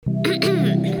Okay,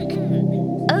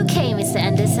 Mr.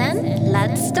 Anderson,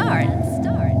 let's start.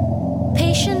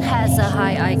 Patient has a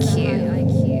high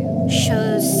IQ,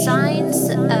 shows signs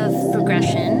of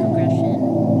progression,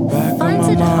 finds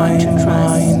it hard to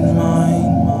trust.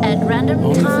 At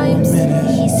random times,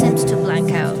 he seems to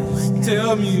blank out.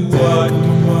 Tell me what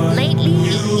Lately,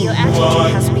 your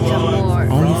attitude has become more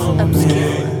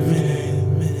obscure.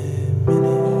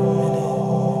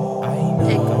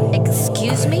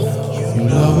 Excuse me? you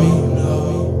love me.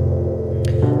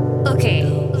 Okay,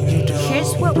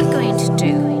 here's what we're going to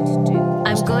do.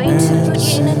 I'm going to put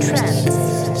you in a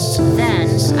trance. Then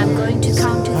I'm going to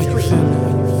count to 3.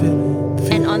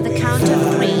 And on the count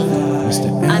of 3,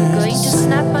 I'm going to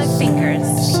snap my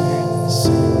fingers.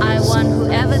 I want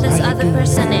whoever this other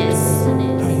person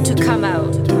is to come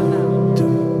out.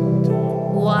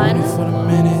 1, Only for a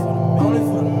minute.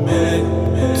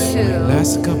 2,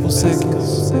 Last a couple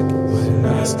seconds.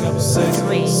 Last couple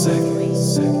seconds. 3.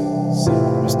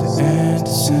 Mr.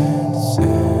 Anderson,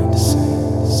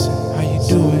 how you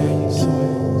doing?